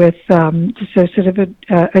with dissociative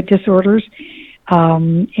disorders.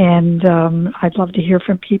 And I'd love to hear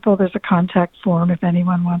from people. There's a contact form if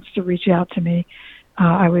anyone wants to reach out to me.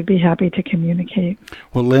 I would be happy to communicate.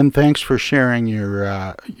 Well, Lyn, thanks for sharing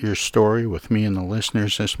your story with me and the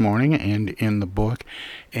listeners this morning and in the book.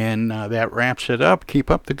 And that wraps it up. Keep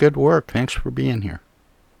up the good work. Thanks for being here.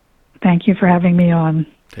 Thank you for having me on.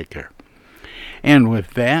 Take care. And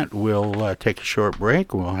with that, we'll take a short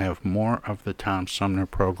break. We'll have more of the Tom Sumner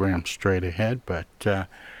program straight ahead, but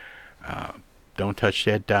don't touch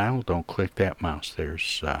that dial. Don't click that mouse.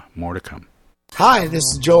 There's more to come. Hi, this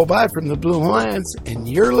is Joel By from the Blue Hawaiians, and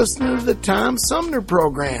you're listening to the Tom Sumner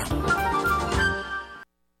program.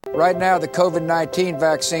 Right now, the COVID-19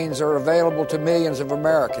 vaccines are available to millions of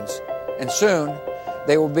Americans, and soon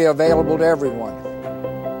they will be available to everyone.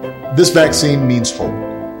 This vaccine means hope.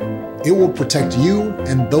 It will protect you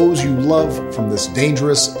and those you love from this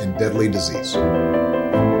dangerous and deadly disease.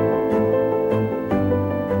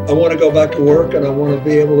 I want to go back to work, and I want to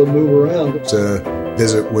be able to move around. To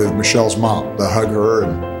visit with Michelle's mom, to hug her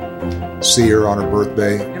and see her on her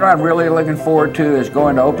birthday. You know what I'm really looking forward to is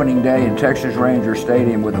going to opening day in Texas Ranger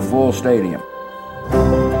Stadium with a full stadium.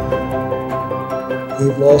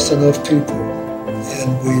 We've lost enough people,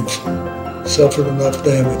 and we've suffered enough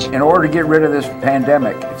damage. In order to get rid of this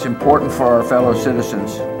pandemic, it's important for our fellow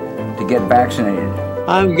citizens to get vaccinated.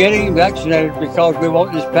 I'm getting vaccinated because we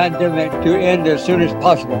want this pandemic to end as soon as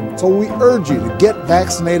possible. So we urge you to get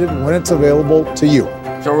vaccinated when it's available to you.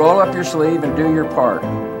 So roll up your sleeve and do your part.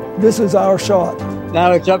 This is our shot.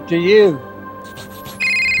 Now it's up to you.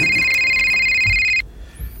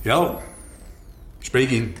 Yo,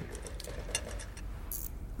 speaking.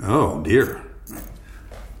 Oh, dear.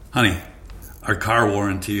 Honey, our car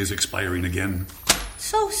warranty is expiring again.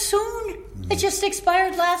 So soon? It just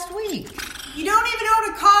expired last week. You don't even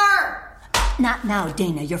own a car! Not now,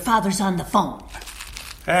 Dana. Your father's on the phone.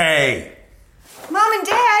 Hey! Mom and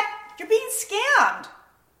Dad, you're being scammed.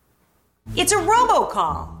 It's a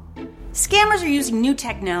robocall. Scammers are using new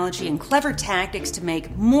technology and clever tactics to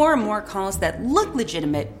make more and more calls that look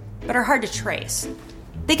legitimate but are hard to trace.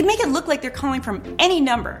 They can make it look like they're calling from any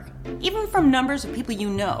number, even from numbers of people you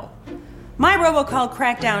know. My robocall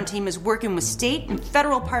crackdown team is working with state and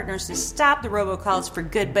federal partners to stop the robocalls for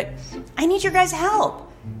good, but I need your guys' help.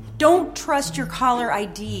 Don't trust your caller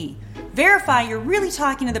ID. Verify you're really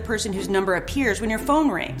talking to the person whose number appears when your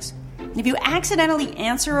phone rings. And if you accidentally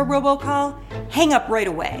answer a robocall, hang up right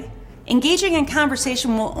away. Engaging in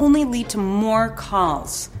conversation will only lead to more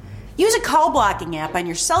calls. Use a call blocking app on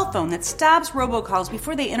your cell phone that stops robocalls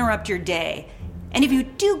before they interrupt your day. And if you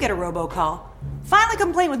do get a robocall, file a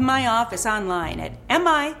complaint with my office online at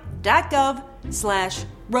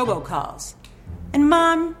mi.gov/robocalls. And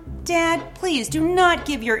Mom, Dad, please do not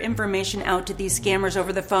give your information out to these scammers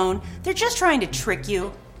over the phone. They're just trying to trick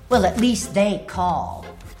you. Well, at least they call.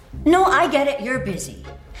 No, I get it. You're busy.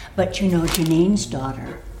 But you know, Janine's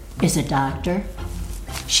daughter is a doctor.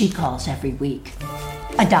 She calls every week.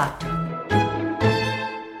 A doctor.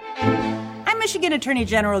 I'm Michigan Attorney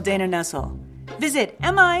General Dana Nessel. Visit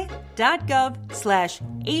mi.gov/AG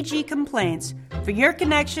complaints for your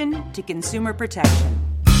connection to consumer protection.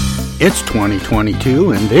 It's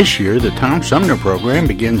 2022, and this year the Tom Sumner program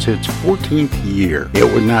begins its 14th year.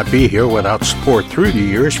 It would not be here without support through the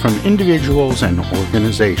years from individuals and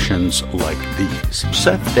organizations like these.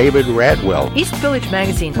 Seth David Radwell, East Village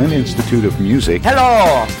Magazine, Flint Institute of Music,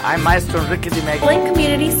 Hello, I'm Maestro Rickety Mag. Flint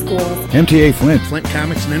Community Schools, MTA Flint, Flint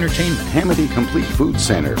Comics and Entertainment, Hamady Complete Food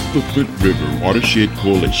Center, the Flint River Watershed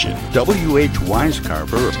Coalition, W.H.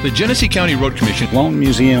 Wisecarver, the Genesee County Road Commission, Lone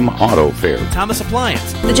Museum Auto Fair, Thomas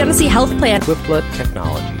Appliance, the Genesee Health Plan, Swiftlet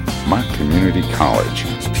Technology, Mott Community College,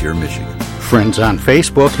 Pure Michigan. Friends on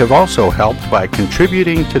Facebook have also helped by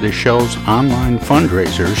contributing to the show's online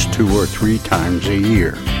fundraisers 2 or 3 times a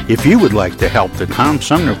year. If you would like to help the Tom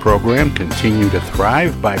Sumner program continue to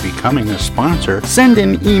thrive by becoming a sponsor, send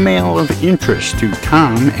an email of interest to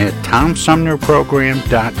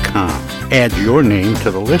tom@tomsumnerprogram.com. Add your name to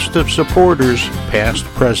the list of supporters, past,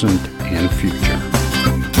 present, and future.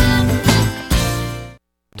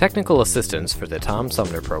 Technical assistance for the Tom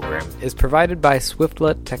Sumner program is provided by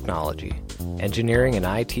Swiftlet Technology, engineering and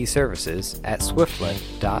IT services at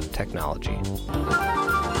swiftlet.technology.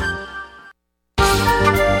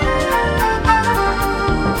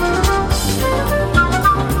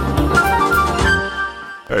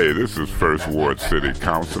 Hey, this is First Ward City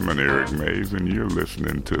Councilman Eric Mays, and you're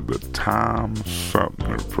listening to the Tom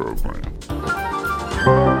Sumner program.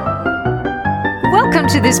 Welcome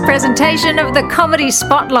to this presentation of the Comedy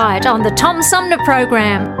Spotlight on the Tom Sumner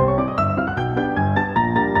program.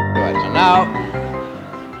 Right, so now,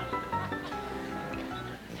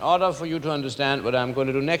 in order for you to understand what I'm going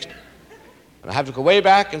to do next, I have to go way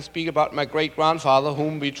back and speak about my great-grandfather,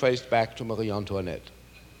 whom we traced back to Marie Antoinette.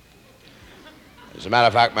 As a matter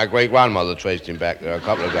of fact, my great-grandmother traced him back there a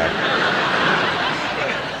couple of times.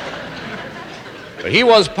 But he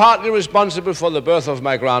was partly responsible for the birth of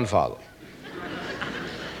my grandfather.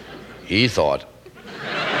 He thought.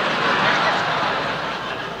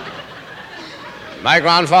 My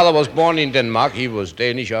grandfather was born in Denmark. He was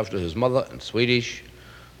Danish after his mother and Swedish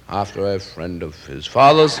after a friend of his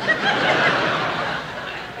father's.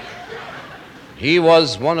 He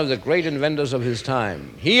was one of the great inventors of his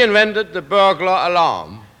time. He invented the burglar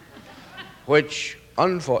alarm, which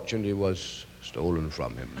unfortunately was stolen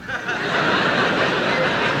from him.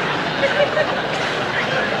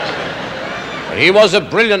 But he was a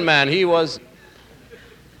brilliant man. He was,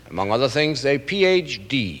 among other things, a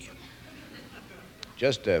PhD.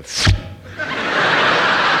 Just a...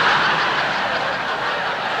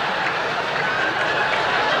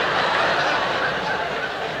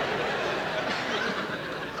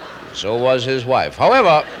 So was his wife.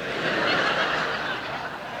 However,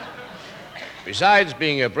 besides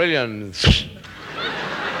being a brilliant...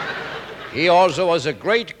 he also was a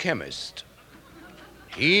great chemist.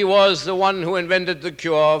 He was the one who invented the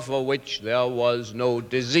cure for which there was no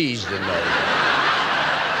disease in those days.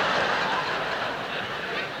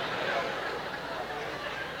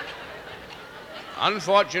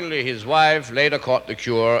 Unfortunately, his wife later caught the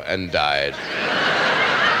cure and died.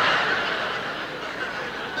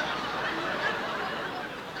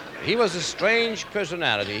 He was a strange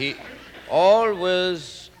personality. He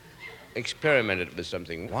always experimented with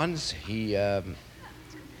something. Once he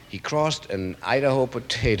crossed an Idaho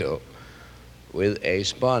potato with a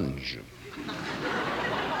sponge.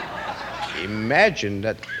 Imagine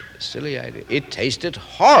that silly idea. It tasted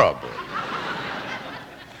horrible,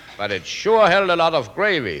 but it sure held a lot of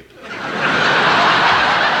gravy.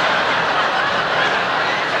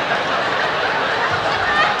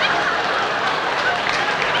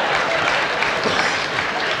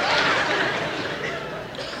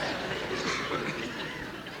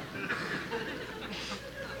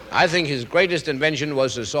 I think his greatest invention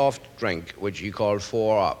was a soft drink, which he called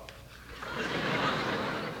 4-Up.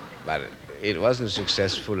 But it wasn't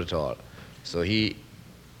successful at all. So he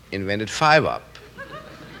invented 5-Up.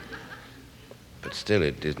 But still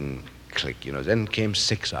it didn't click, you know. Then came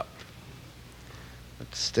 6-Up.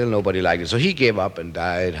 But still nobody liked it. So he gave up and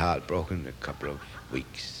died heartbroken a couple of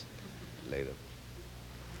weeks later.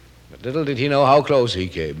 But little did he know how close he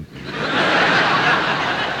came.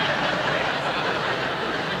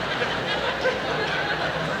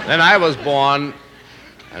 Then I was born,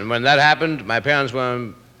 and when that happened, my parents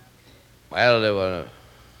were, well, they were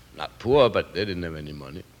not poor, but they didn't have any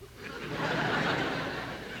money.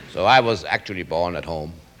 So I was actually born at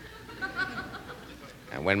home.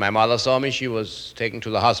 And when my mother saw me, she was taken to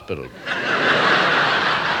the hospital.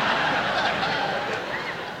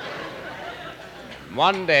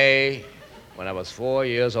 One day, when I was 4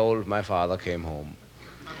 years old, my father came home.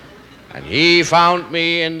 And he found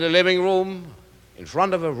me in the living room in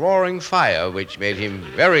front of a roaring fire, which made him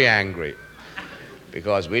very angry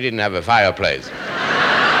because we didn't have a fireplace.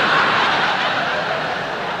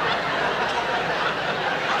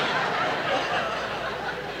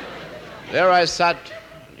 There I sat,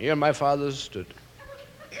 and here my father stood,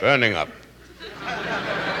 burning up.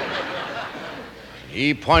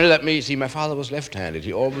 He pointed at me. See, my father was left-handed.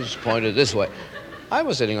 He always pointed this way. I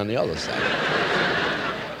was sitting on the other side.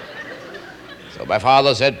 So my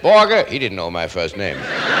father said, Borger. He didn't know my first name.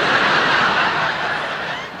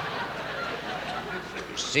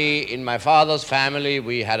 See, in my father's family,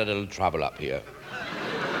 we had a little trouble up here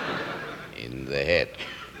in the head.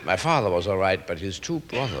 My father was all right, but his two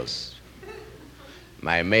brothers,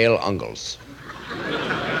 my male uncles.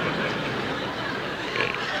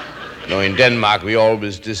 You know, in Denmark, we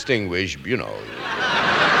always distinguish, you know.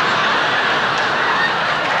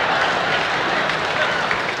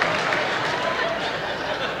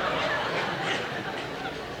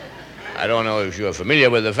 I don't know if you're familiar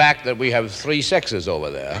with the fact that we have 3 sexes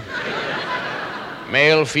over there.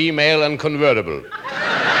 Male, female, and convertible.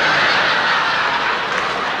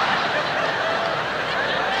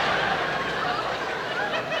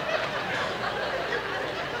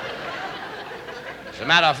 As a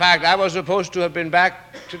matter of fact, I was supposed to have been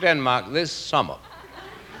back to Denmark this summer.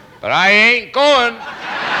 But I ain't going.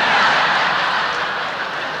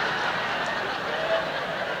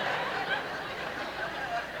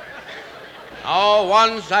 Oh,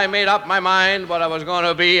 once I made up my mind what I was going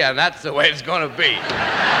to be, and that's the way it's going to be.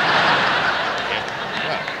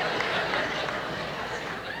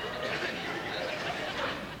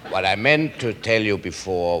 What I meant to tell you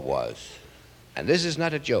before was, and this is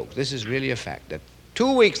not a joke, this is really a fact, that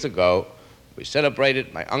 2 weeks ago, we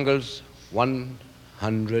celebrated my uncle's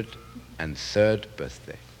 103rd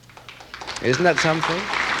birthday. Isn't that something?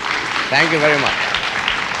 Thank you very much.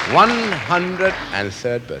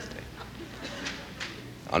 103rd birthday.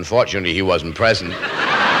 Unfortunately, he wasn't present.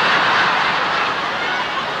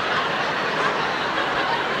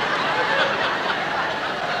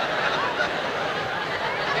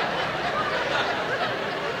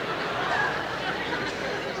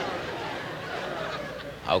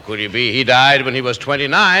 How could he be? He died when he was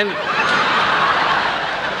 29.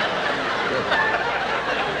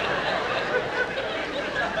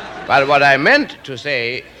 But what I meant to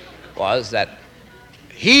say was that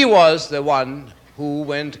he was the one who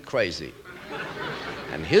went crazy.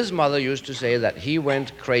 And his mother used to say that he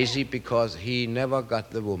went crazy because he never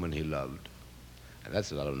got the woman he loved. And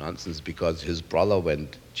that's a lot of nonsense because his brother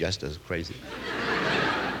went just as crazy.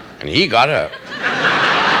 And he got her.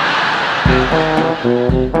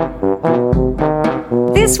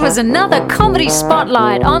 This was another Comedy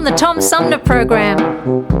Spotlight on the Tom Sumner Program.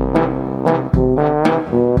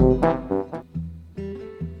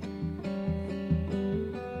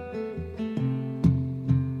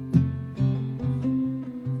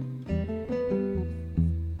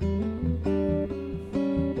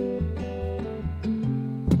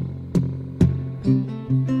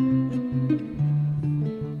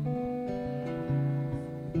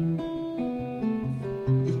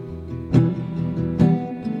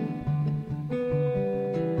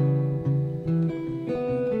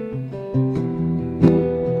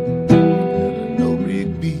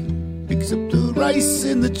 twice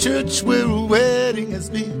in the church where a wedding has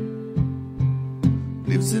been.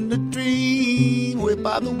 Lives in a dream way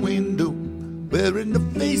by the window, wearing the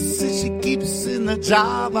faces she keeps in a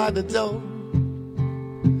jar by the door.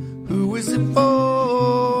 Who is it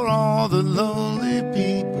for? All the lonely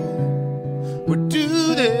people. Where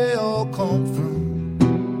do they all come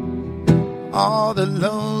from? All the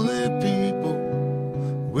lonely people.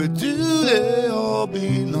 Where do they all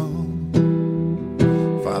belong?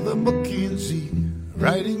 Father McKenzie,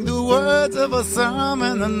 writing the words of a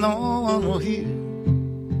sermon that no one will hear.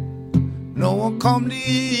 No one come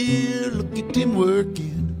near, look at him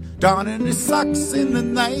working, darning his socks in the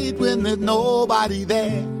night when there's nobody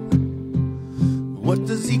there. What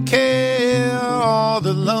does he care? All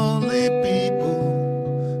the lonely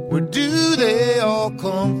people, where do they all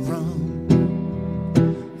come from?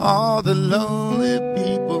 All the lonely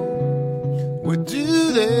people, where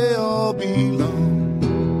do they all belong?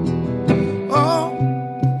 Oh,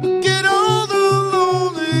 look at all the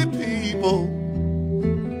lonely people.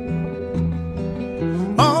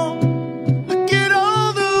 Oh, look at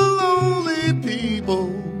all the lonely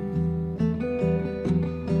people.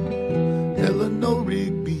 Eleanor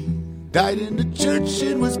Rigby died in the church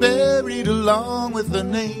and was buried along with her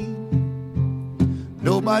name.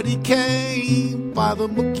 Nobody came, Father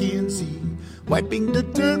McKenzie, wiping the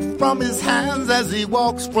dirt from his hands as he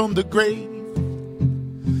walks from the grave.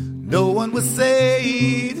 No one was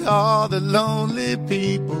saved, all the lonely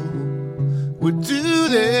people. Where do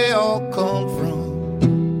they all come from?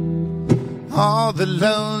 All the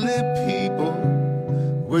lonely people,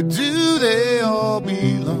 where do they all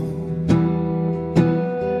belong?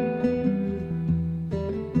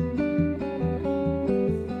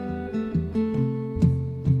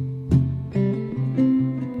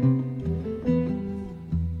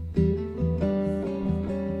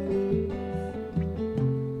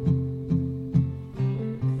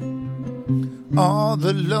 All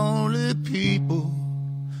the lonely people,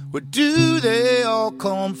 where do they all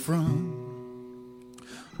come from?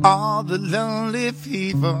 All the lonely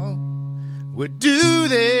people, where do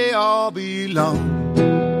they all belong?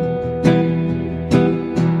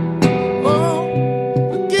 Oh,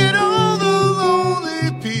 look at all the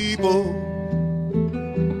lonely people.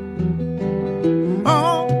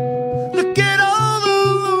 Oh, look at all the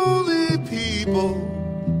lonely people.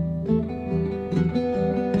 Oh,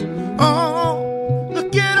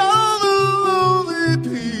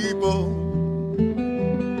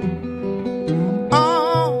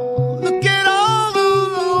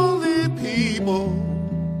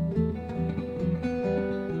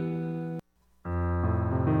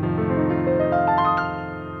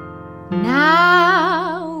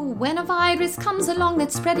 comes along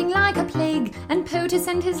that's spreading like a plague, and POTUS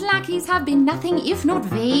and his lackeys have been nothing if not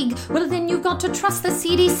vague. Well, then you've got to trust the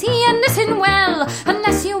CDC and listen well,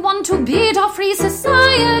 unless you want to bid our free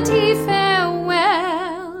society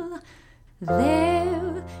farewell.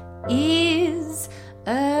 There is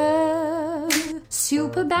a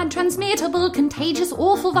super bad, transmittable, contagious,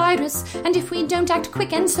 awful virus, and if we don't act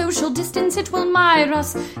quick and social distance, it will mire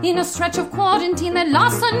us in a stretch of quarantine that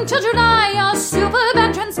lasts until July. A super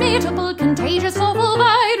bad, transmittable, contagious, awful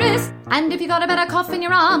virus. And if you got a better cough in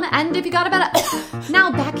your arm, and if you got a better...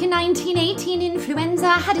 Now, back in 1918, influenza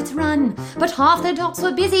had its run, but half the docs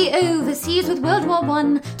were busy overseas with World War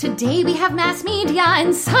I. Today we have mass media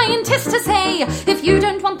and scientists to say, if you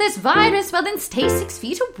don't want this virus, well then stay 6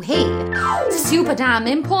 feet away. Super damn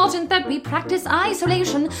important that we practice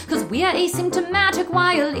isolation, cause we're asymptomatic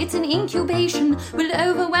while it's in incubation. We'll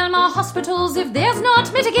overwhelm our hospitals if there's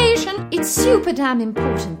not mitigation. It's super damn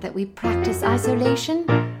important that we practice isolation.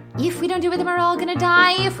 If we don't do it, then we're all gonna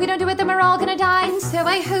die. If we don't do it, then we're all gonna die. And so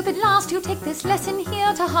I hope at last you'll take this lesson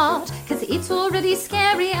here to heart, cause it's already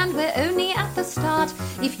scary and we're only at the start.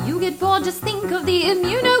 If you get bored, just think of the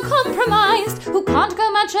immunocompromised, who can't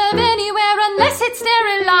go much of anywhere unless it's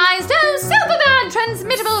sterilized. Oh, super bad,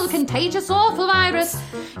 transmittable, contagious, awful virus.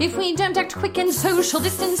 If we don't act quick and social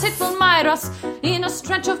distance, it will mire us in a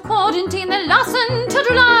stretch of quarantine that lasts until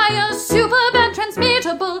July. A super bad,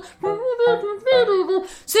 transmittable,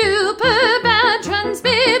 super bad,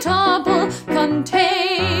 transmittable,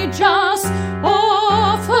 contagious,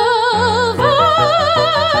 awful virus.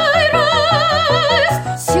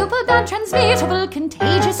 Super bad, transmittable,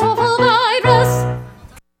 contagious, awful virus.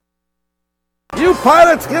 You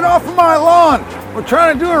pilots, get off of my lawn. We're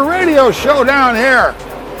trying to do a radio show down here.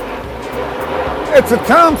 It's a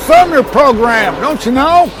Tom Sumner program, don't you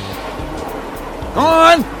know? Go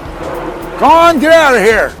on, get out of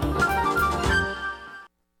here.